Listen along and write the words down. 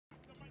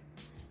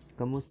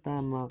Kamusta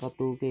mga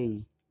ka-2K?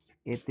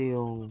 Ito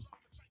yung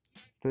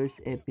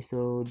first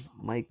episode,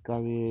 My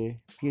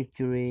Career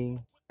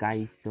featuring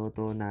kay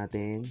Sotto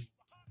natin.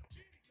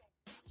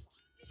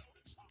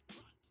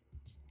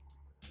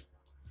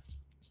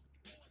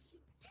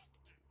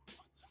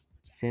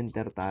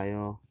 Center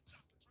tayo.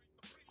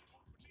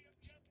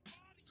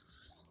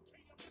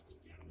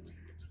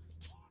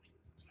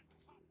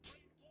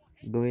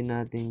 Gawin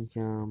natin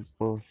siyang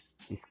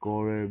post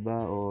scorer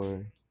ba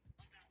or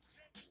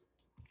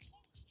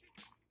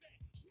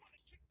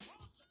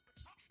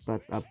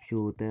spot up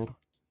shooter.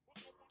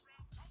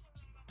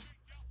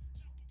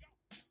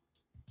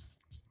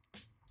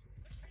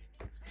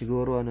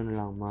 Siguro ano na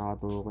lang mga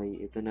ka-2K,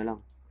 ito na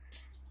lang.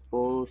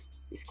 Post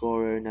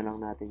scorer na lang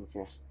natin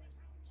siya.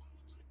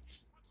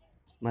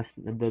 Mas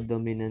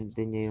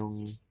nadodominante niya yung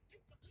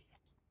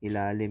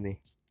ilalim eh.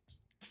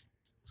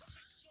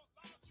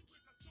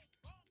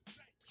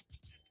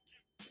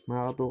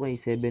 Mga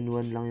ka-2K,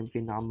 7'1 lang yung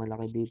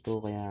pinakamalaki dito,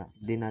 kaya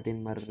di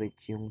natin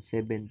ma-reach yung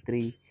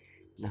 7'3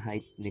 na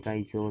height ni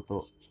Kai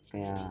Sotto.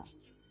 Kaya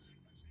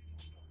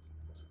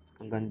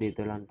hanggang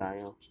dito lang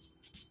tayo.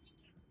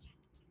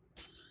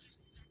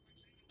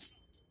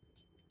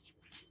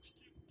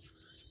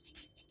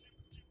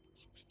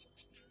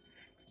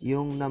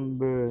 Yung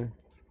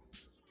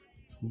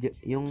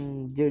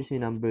jersey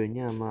number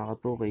niya mga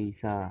ka-2K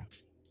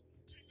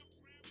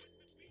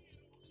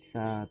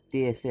sa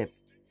TSF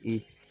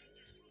is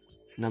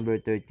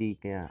number 30,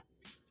 kaya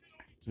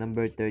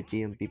number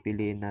 30 yung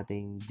pipiliin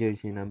nating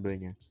jersey number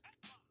niya.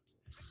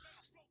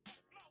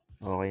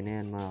 Okay na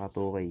yan mga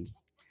ka-2K.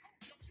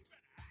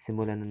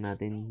 Simulan na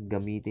natin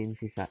gamitin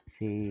si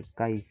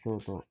Kai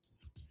Sotto.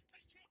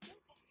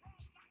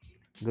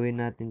 Gawin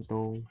natin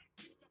tong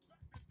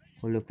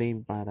Hall of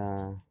Fame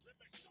para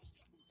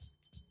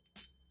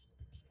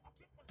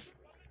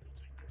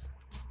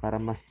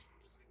mas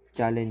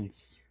challenging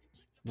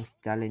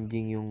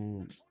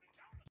yung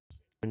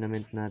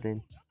tournament natin.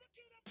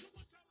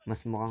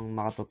 Mas mukhang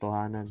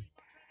makatotohanan.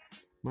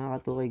 Mga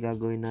ka-2K,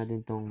 gagawin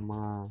natin tong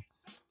mga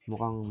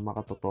mukhang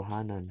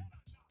makatotohanan.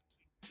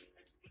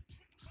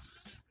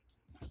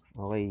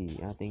 Okay,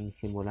 ating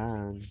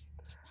simulan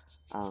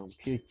ang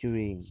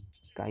featuring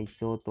kay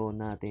Sotto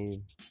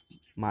natin,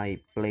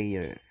 my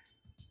player.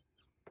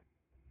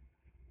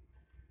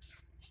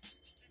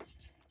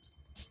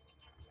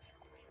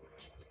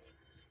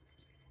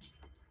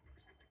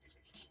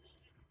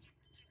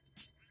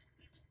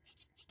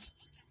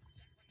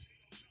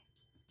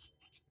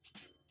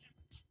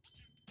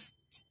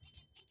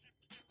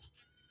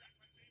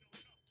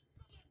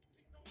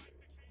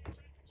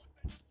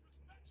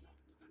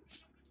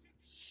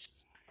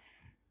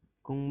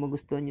 Kung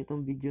magustuhan nyo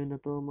itong video na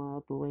to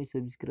mga ka-2K,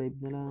 subscribe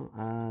na lang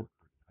at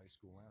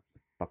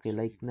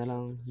paki-like na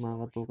lang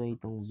mga ka-2K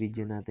itong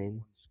video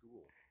natin.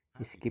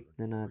 Skip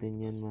na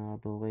natin yan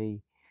mga ka-2K.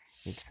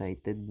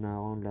 Excited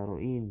na akong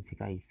laruin si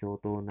Kai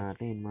Sotto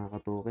natin mga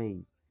ka-2K.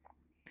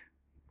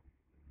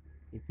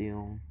 Ito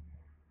yung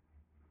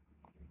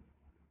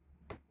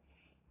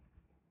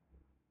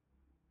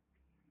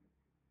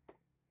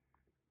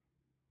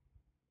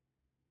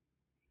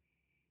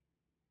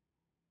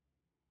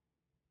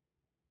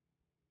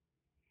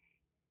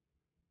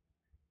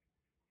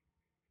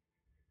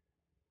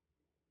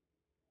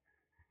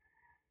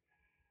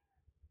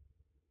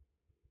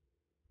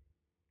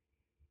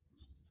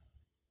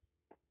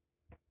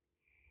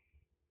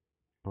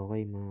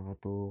okay mga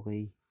ka-2K.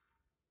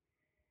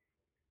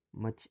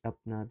 Match up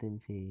natin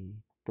si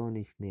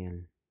Tony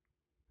Snell.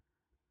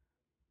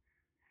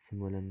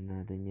 Simulan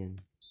natin yan.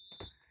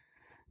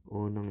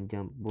 Unang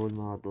jump ball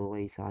mga ka-2K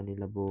sa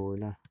kanila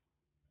bola.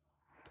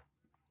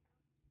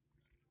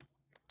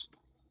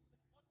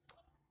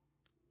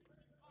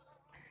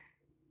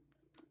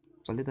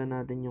 Palitan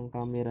natin yung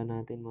camera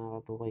natin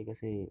mga ka-2K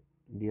kasi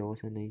hindi ako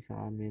sanay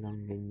sa camera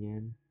ng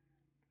ganyan.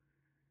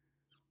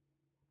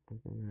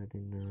 Palitan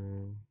natin na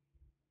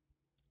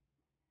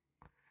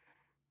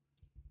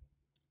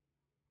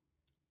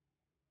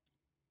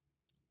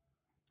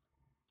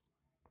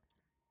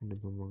ano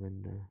ba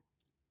maganda?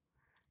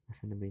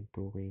 Asa na ba yung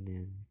 2K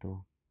na yan?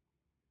 Ito.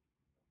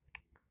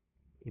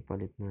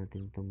 Ipalit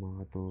natin itong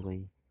mga 2K.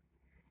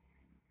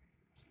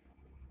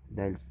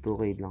 Dahil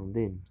 2K lang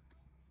din.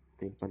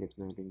 Ito yung palit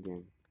natin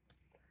dyan.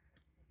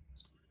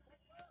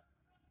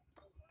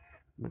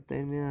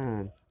 Batayin mo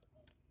yan.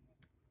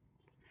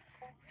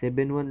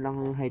 7'1 lang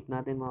yung height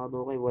natin mga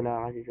 2K.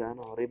 Wala kasi sa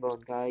ano.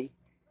 Rebound kay.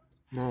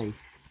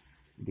 Nice.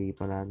 Hindi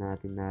pala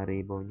natin na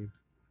rebound yun.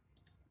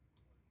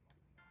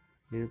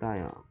 Dito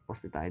tayo.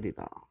 Poste tayo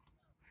dito.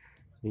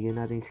 Bigyan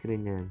natin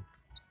screen yan.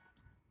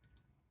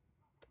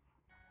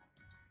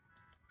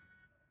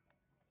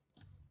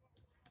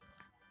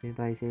 Dito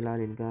tayo sa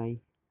ilalim kay.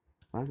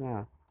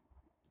 Pasa.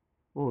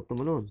 Oh,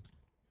 tumalon.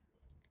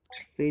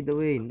 Fade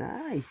away.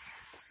 Nice.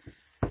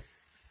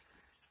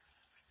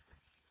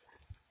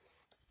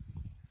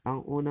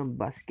 Ang unang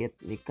basket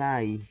ni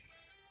Kai.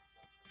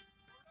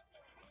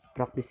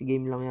 Practice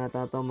game lang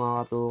yata to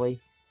mga ka-2K.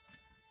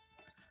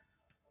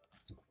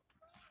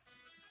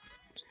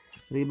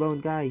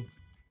 Rebound Kai.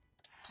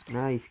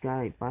 Nice,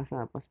 Kai.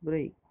 Pasa, pass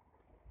break.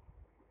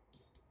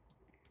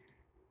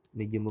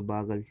 Medyo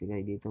mabagal si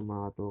Kai dito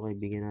mga katukay.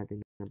 Bigyan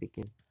natin ng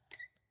pick yan.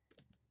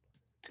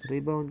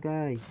 Rebound,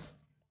 Kai.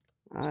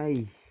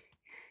 Ay,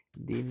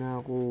 di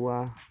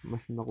nakuha.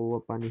 Mas nakuha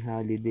pa ni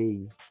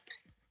Holiday.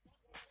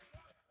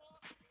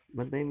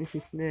 Bantay mo si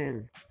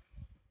Snell.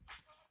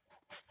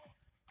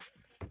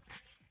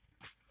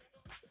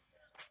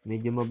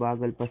 Medyo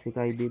mabagal pa si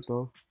Kai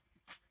dito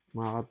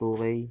mga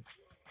katukay.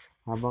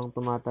 Habang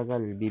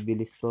tumatagal,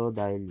 bibilis to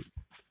dahil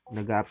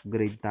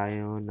nag-upgrade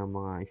tayo ng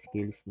mga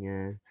skills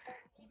niya.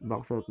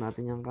 Box out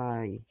natin yung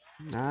Kai.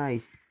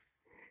 Nice.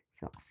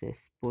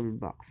 Successful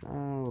box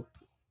out.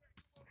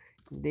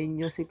 Hindi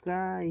nyo si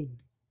Kai.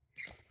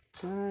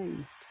 Kai.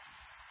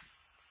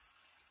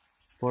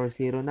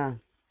 4-0 na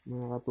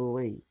mga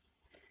katukay.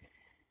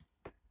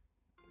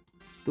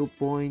 2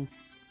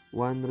 points,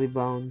 1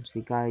 rebound si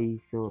Kai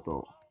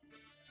Sotto.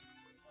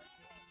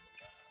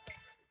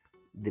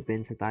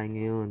 Depensa tayo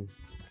ngayon.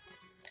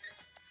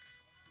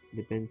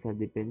 Depensa.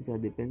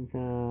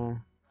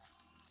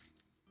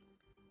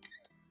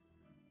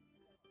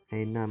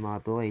 Ayun na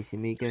mga katukay, si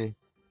Maker.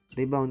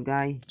 Rebound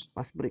Kai.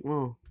 Pass break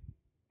mo.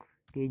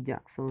 Kay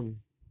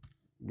Jackson.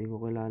 Hindi ko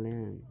kilala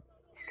yan.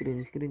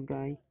 Screen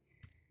Kai.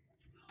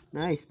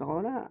 Nice,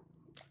 nakawala.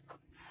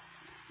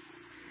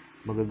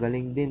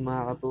 Magagaling din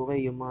mga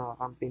katukay yung mga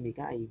kampi ni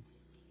Kai.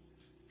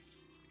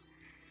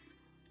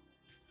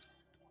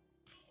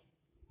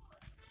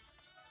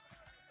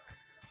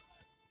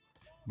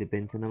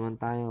 Depensa naman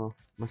tayo.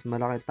 Mas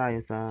malaki tayo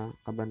sa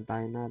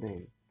kabantayan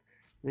natin.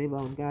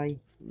 Rebound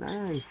Kai.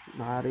 Nice.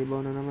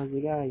 Naka-rebound na naman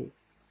si Kai.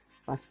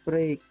 Pass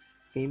break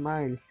kay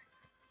Miles.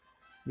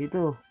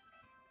 Dito.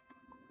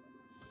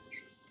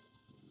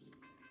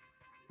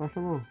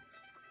 Pasa mo.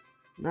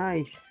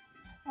 Nice.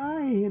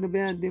 Ay, ano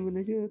ba yan? Di mo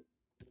na shoot.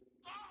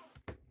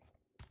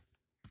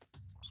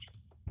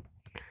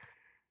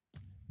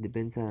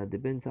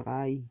 Depensa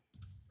Kai.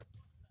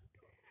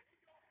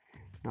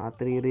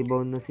 Naka 3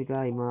 rebound na si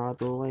Kai mga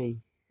katukay.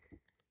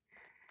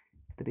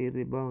 3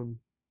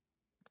 rebound.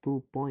 2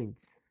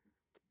 points.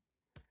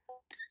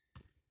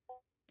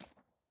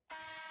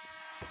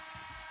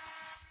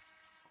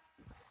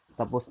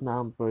 Tapos na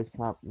ang first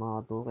half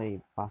mga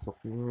katukay. Pasok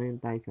na ngayon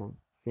tayo sa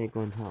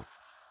second half.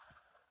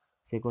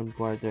 Second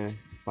quarter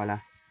pala.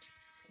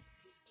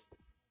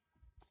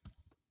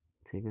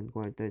 Second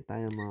quarter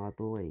tayo mga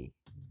katukay.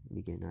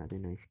 Bigyan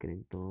natin ng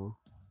screen to.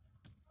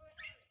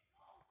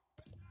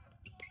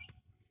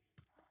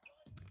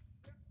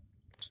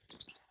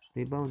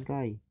 Rebound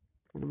Kai.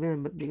 Ano ba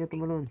yan? Ba't di ka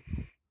tumalon?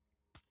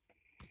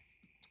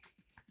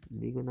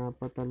 Hindi ko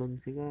napatalon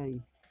si Kai.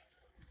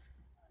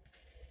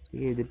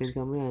 Sige,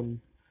 depensa mo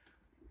yan.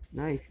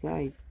 Nice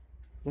Kai.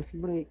 Fast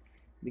break.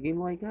 Bigay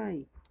mo kay Kai.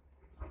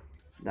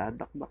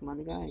 Dadakdak na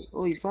ni Kai.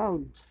 Uy,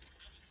 foul.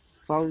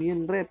 Foul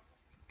yun, rep.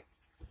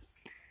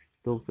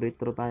 2 free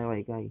throw tayo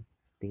kay Kai.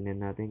 Tingnan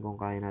natin kung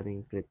kaya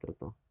natin free throw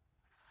to.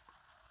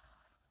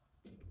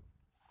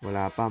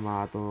 Wala pa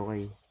mga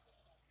katukay.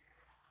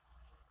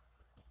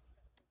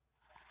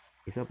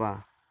 Isa pa.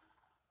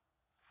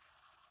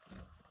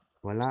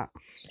 Wala.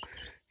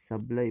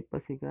 Sablay pa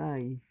si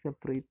Kai sa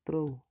free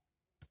throw.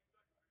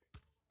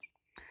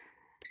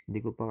 Hindi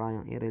ko pa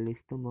kayang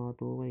i-release to mga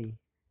katukay.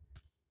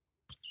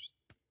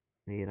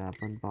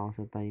 Nahirapan pa ako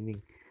sa timing.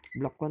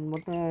 Block 1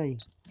 mo Tay.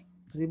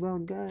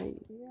 Rebound Kai.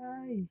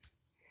 Ay.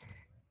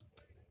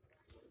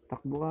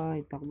 Takbo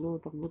Kai.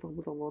 Takbo.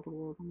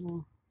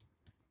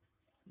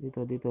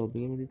 Dito.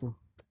 Bigyan mo dito.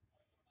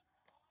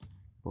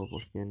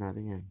 Popost yan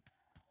natin yan.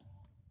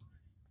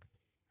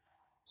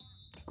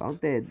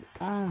 Counted.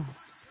 Ah.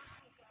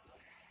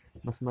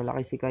 Mas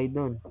malaki si Kai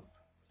doon.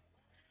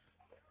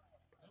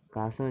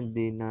 Kaso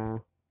hindi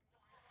na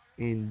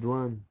end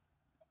 1.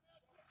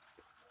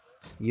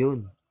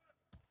 Yun.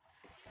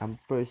 Ang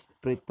first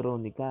free throw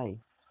ni Kai.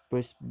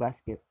 First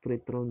basket free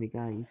throw ni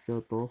Kai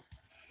Sotto.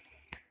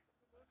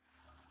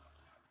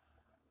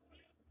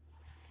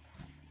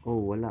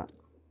 Oh, wala.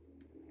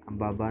 Ang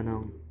baba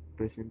ng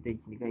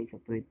percentage ni Kai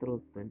sa free throw.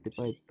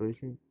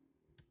 25%.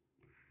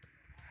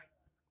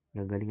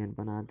 Gagalingan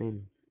pa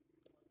natin.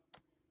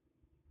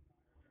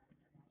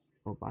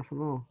 O, pasa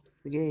mo.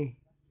 Sige.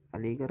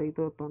 Halika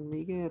rito, Ton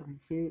Maker.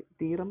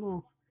 Tira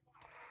mo.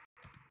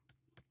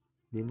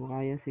 Di mo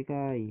kaya si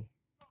Kai.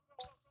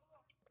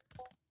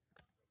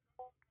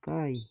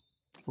 Kai.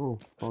 Oh,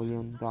 foul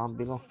yung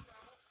kakampi ko.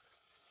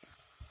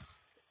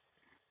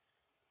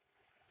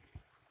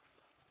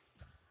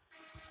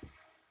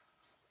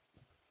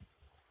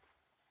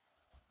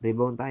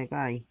 Rebound tayo,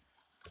 Kai.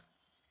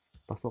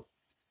 Pasok.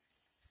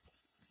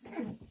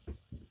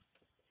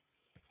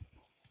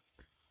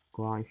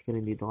 Kuha ang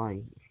screen dito,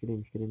 Kai.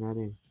 Screen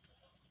natin.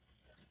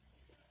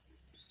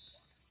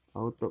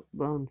 Out of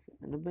bounds.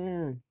 Ano ba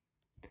yan?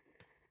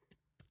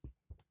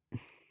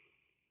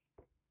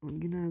 Ang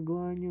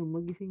ginagawa nyo,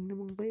 magising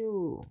naman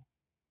kayo.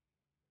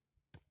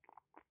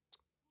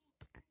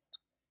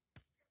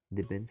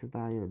 Depensa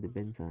tayo,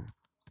 depensa.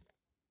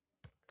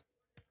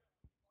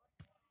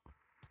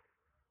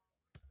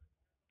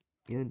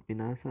 Yun,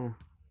 pinasa.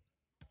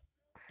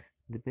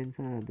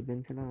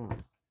 Depensa lang.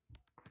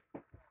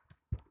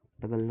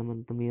 Tagal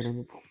naman tumira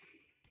nito.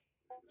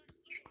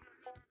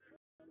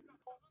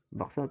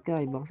 Box out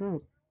kay, box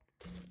out.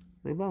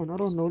 Rebound,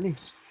 aron, nuli.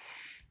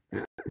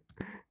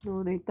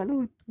 Nuli,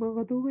 talon, mga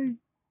katukay.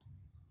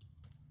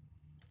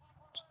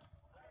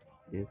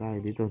 Dito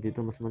tayo, dito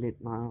mas malit,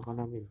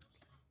 nakakalamin.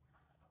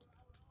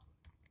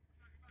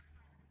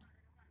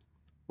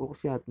 Hook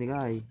shot ni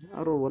Kai.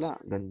 Aro, wala.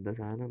 Ganda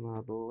sana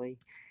mga katukay.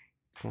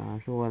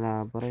 Kaso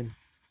wala pa rin.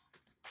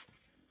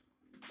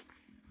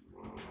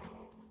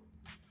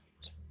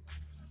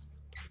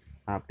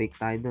 Pick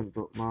tayo dun,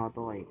 mga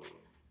katukay.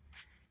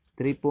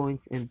 3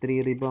 points and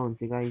 3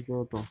 rebounds si Kai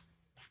Sotto.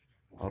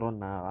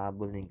 Aron,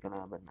 nakakahabol na yung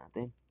kalaban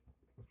natin.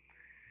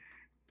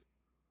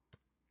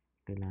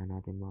 Kailangan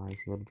natin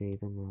maka-score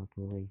dito mga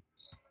katukay.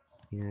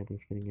 Hindi natin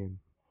screen yan.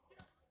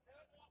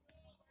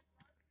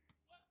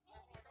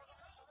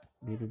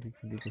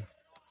 Dito.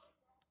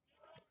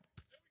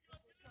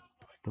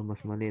 Ito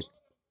mas maliit.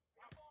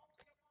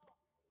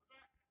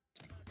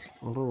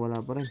 Oro,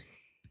 wala pa rin.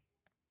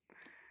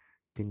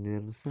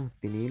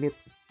 Pinilit.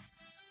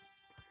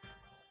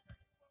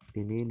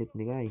 Pinilit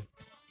ni Kai.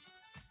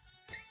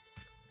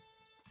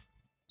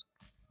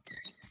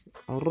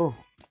 Oro.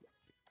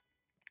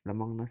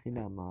 Lamang na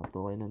sila, mga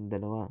tukay ng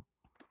dalawa.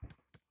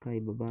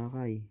 Kai, baba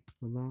Kai.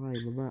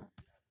 Baba.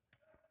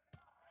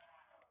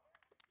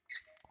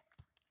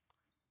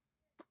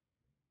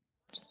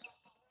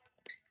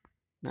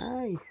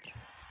 Nice.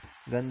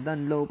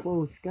 Gandang low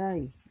post,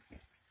 Kai.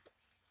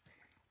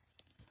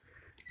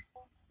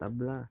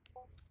 Tabla.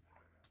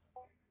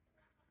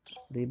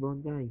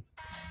 Rebound, Kai.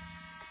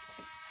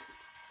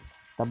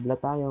 Tabla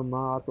tayo,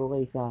 mga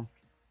katukay sa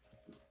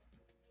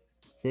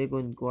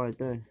second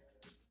quarter.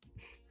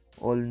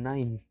 All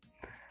 9.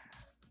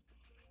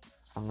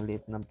 Ang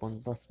liit ng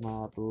puntos,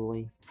 mga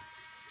katukay.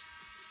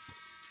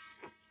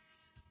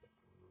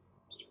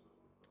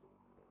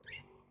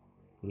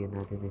 Bigyan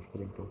natin ng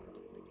screen to.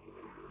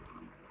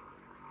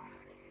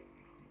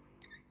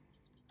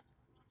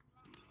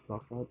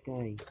 Box out,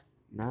 Kai.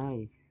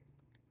 Nice.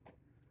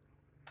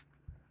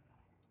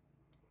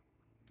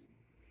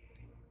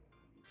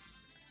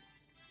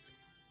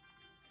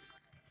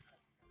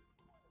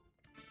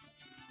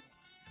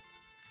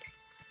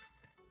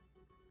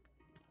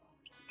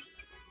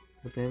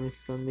 Patay mo si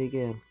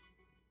Tonmaker.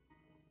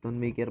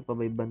 Tonmaker pa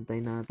ba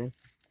bantay natin?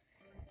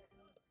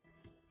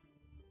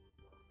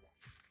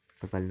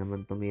 Tagal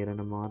naman tumira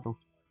ng mga to.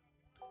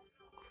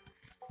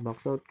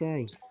 Box out,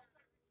 Kai.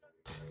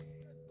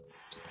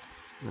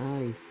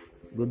 Nice.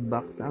 Good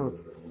box out.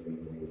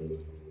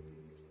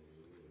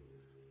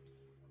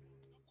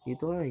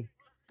 Ito ay.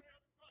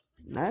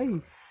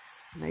 Nice.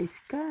 Nice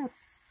cut.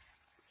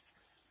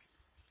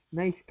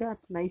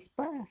 Nice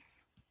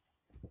pass.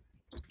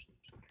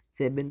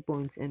 7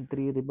 points and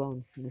 3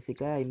 rebounds na si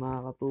Kai,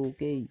 mga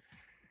ka-2K.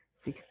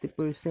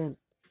 60%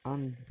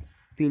 ang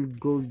field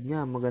goal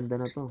niya. Maganda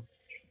na to.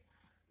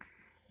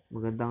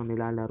 Magandang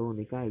nilalaro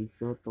ni Kai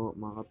Sotto,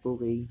 mga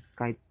ka-2K.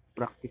 Kahit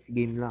practice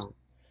game lang.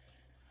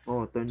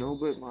 Oh,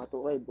 turnover, mga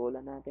ka-2K. Bola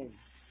natin.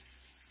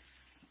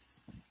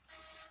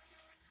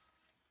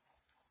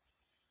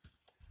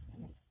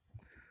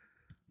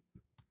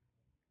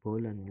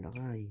 Bola nila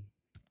Kai.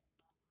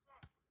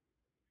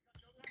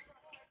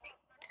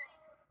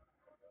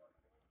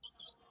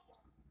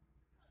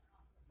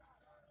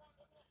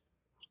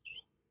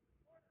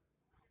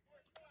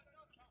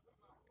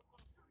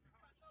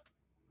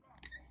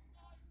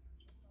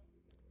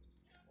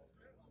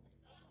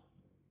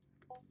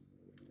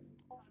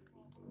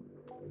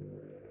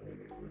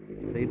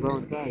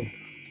 Rebound, Kai.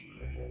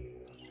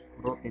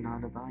 Bro,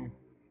 tinalo tayo.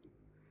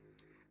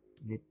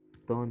 Ni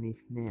Tony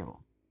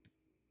Snell.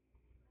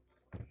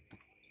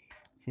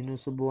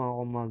 Sinusubukan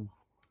ko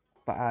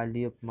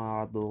magpa-alley-oop, mga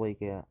katukay,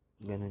 kaya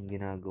ganun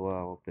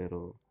ginagawa ko, pero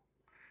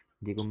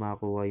hindi ko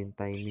makuha yung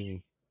timing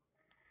eh.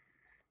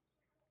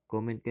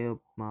 Comment kayo,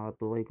 mga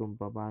katukay, kung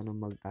paano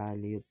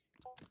mag-alley-oop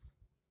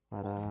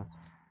para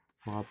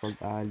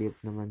makapag-alley-oop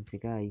naman si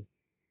Kai.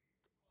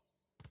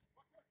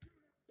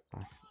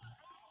 Pass.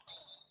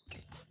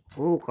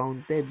 Oh,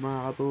 counted,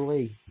 mga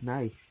katukay.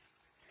 Nice.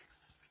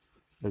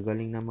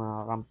 Gagaling na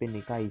mga kampi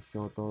ni Kai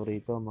Sotto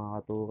rito,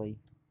 mga katukay.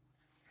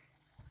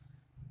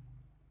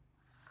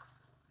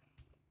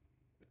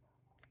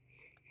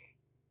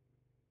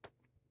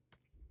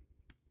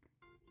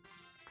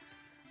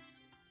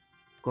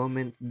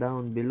 Comment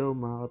down below,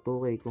 mga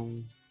katukay,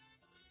 kung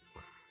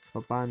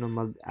paano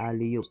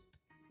mag-alley-oop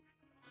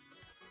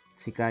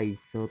si Kai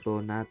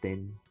Sotto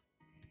natin.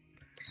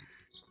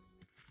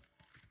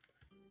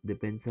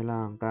 Depensa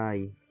lang,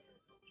 Kai.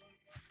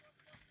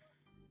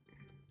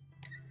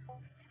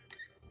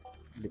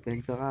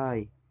 Depensa,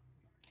 Kai.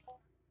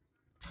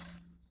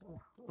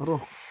 Aro.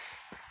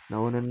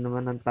 Nauna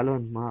naman ng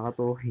talon, mga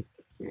katukay.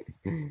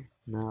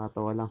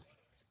 Nakakatawa lang.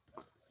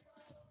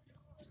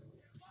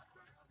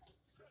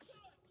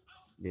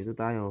 Dito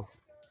tayo.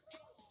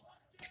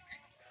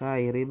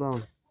 Kai,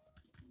 rebound.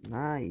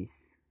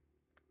 Nice.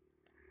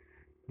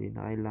 Hindi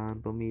na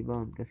kailangan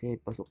tumibount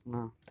kasi pasok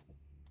na.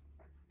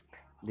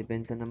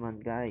 Depensa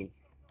naman, Kai.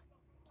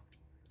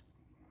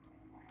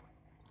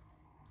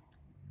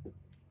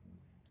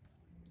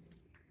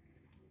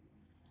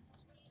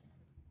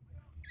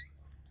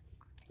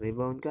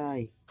 Rebound,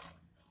 Kai.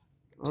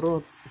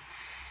 Orot.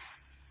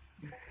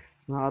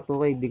 Mga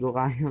katukay, di ko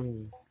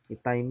kayang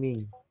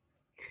i-timing.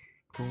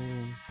 Kung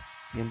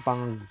yung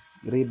pang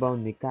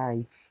rebound ni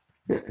Kai.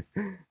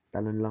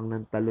 Talon lang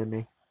ng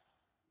talon eh.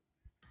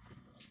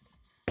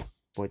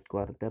 Fourth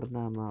quarter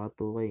na mga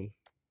katukay.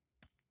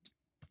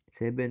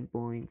 7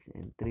 points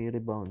and 3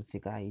 rebounds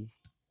si Kai.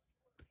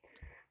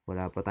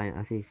 Wala pa tayong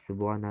assist.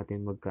 Subukan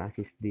natin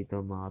magka-assist dito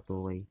mga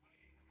katukay.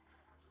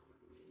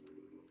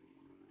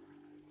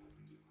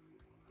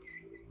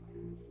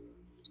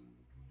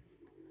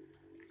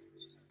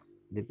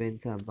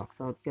 Depensa, box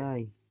out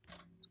Kai.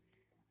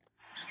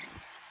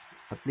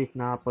 At least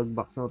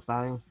nakapag-box out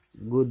tayo.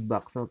 Good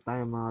box out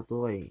tayo mga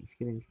katukay.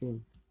 Screen.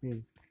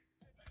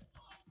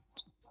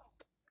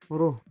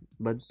 Oro,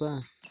 bad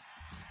pass.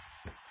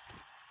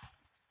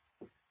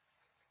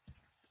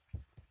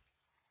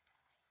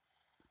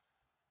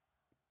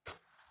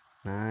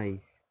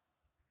 Nice.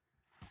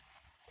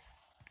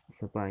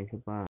 Isa pa.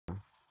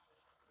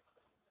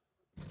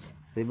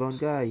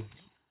 Rebound Kai.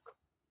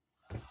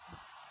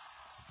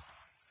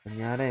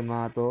 Kanyari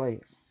mga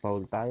katukay.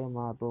 Foul tayo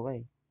mga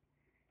katukay.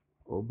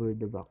 Over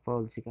the back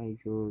foul si Kai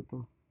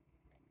Sotto.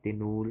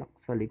 Tinulak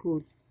sa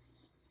likod.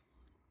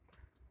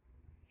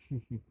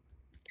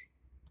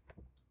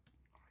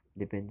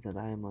 Depensa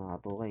tayo mga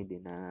katukay.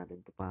 Di na natin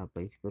ito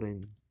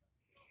papay-scorein.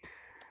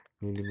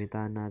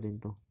 Lilimitahan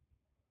natin to.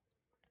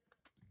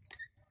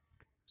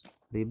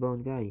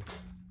 Rebound Kai.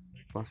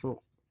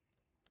 Pasok.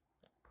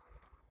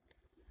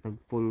 Nag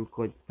full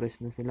court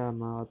press na sila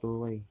mga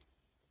katukay.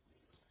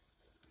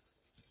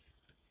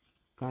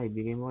 Kai,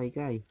 bigay mo kay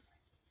Kai.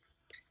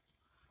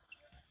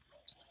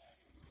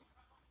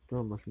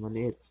 Ito, mas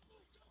maliit.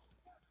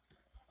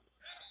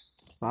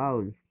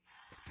 Foul.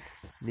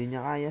 Hindi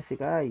niya kaya si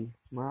Kai.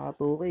 Mga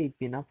katukay,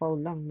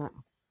 pina-foul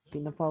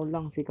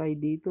lang si Kai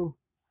dito.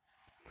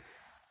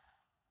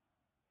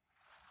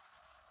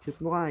 Shoot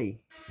mo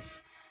Kai.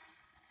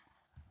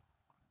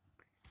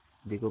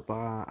 Hindi ko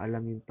pa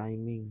alam yung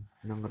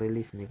timing ng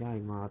release ni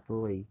Kai mga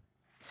katukay.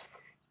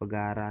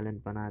 Pag-aaralan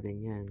pa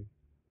natin yan.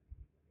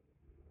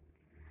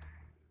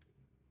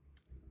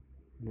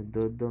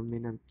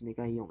 Nadodominant ni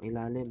Kai yung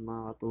ilalim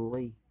mga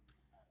katukay.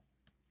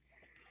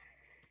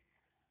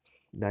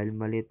 Dahil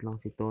maliit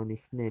lang si Tony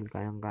Snell,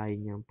 kayang-kaya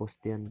niyang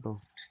postean to.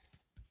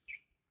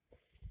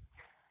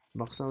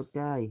 Box out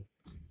Kai.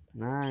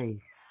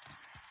 Nice.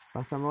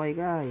 Pasa mo kay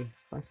Kai.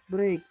 Pass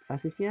break.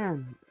 Assist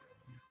yan.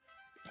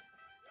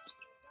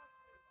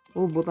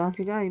 Buta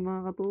si Kai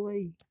mga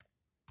katukay.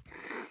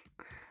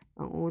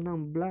 Ang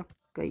unang block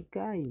kay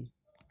Kai.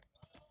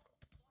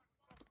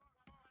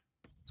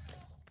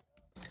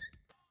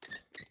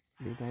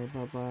 Hindi tayo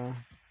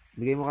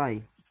bigay mo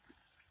Kai.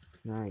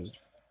 Nice.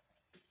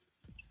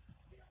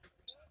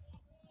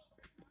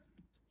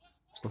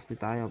 Poste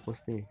tayo.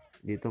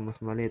 Dito mas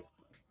malit.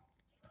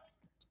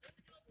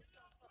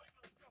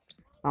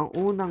 Ang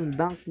unang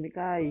dunk ni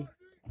Kai.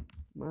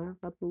 Mga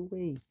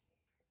katukay.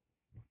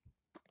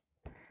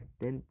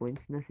 10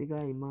 points na si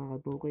Kai mga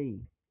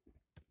katukay.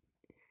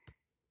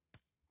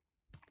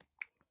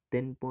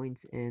 10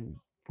 points and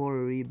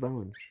 4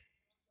 rebounds.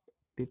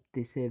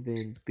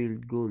 57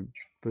 field goal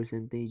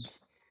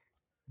percentage.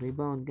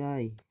 Rebound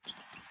Kai.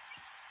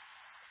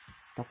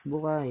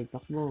 Takbo Kai.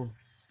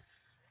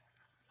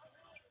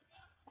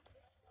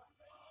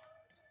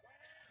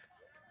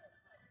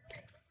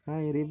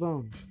 Kai,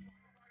 rebound.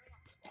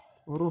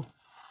 Oro.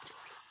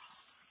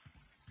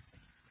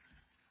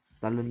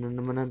 Talon na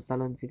naman ang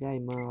talon si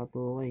Kai mga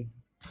katukay.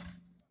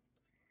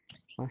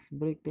 Pass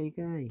break kay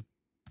Kai.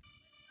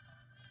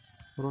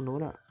 Oro na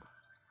wala.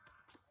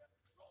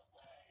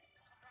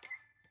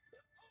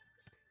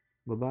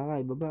 Baba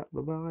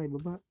Kai.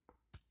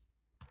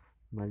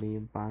 Mali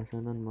yung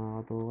pasa nun mga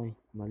katukay.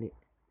 Mali.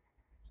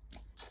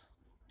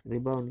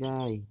 Rebound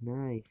Kai.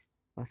 Nice.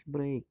 Pass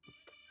break.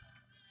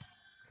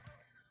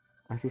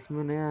 Assist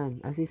na yan.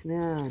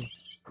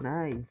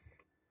 Nice.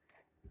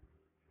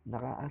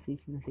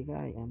 Naka-assist na si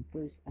Kai. Ang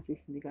first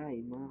assist ni Kai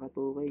mga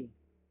katukay.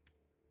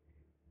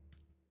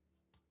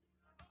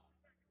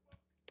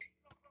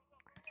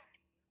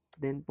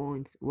 10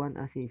 points, 1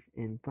 assist,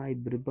 and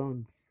 5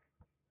 rebounds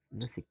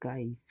na si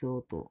Kai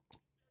Sotto.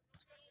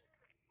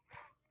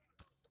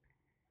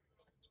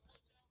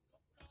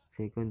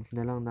 Seconds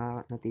na lang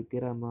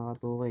natitira mga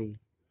katukay.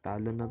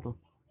 Talo na to.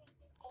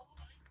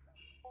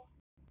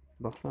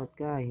 Box out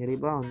Kai.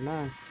 Rebound.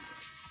 Last.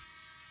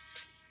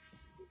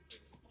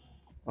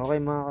 Okay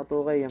mga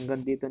katukay.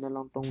 Hanggang dito na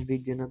lang tong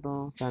video na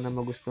to. Sana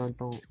magustuhan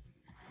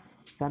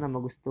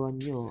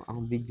nyo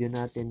ang video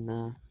natin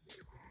na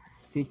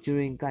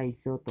featuring Kai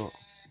Sotto.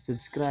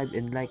 Subscribe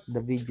and like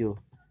the video.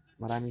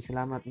 Maraming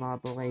salamat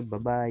mga katukay.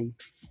 Bye-bye.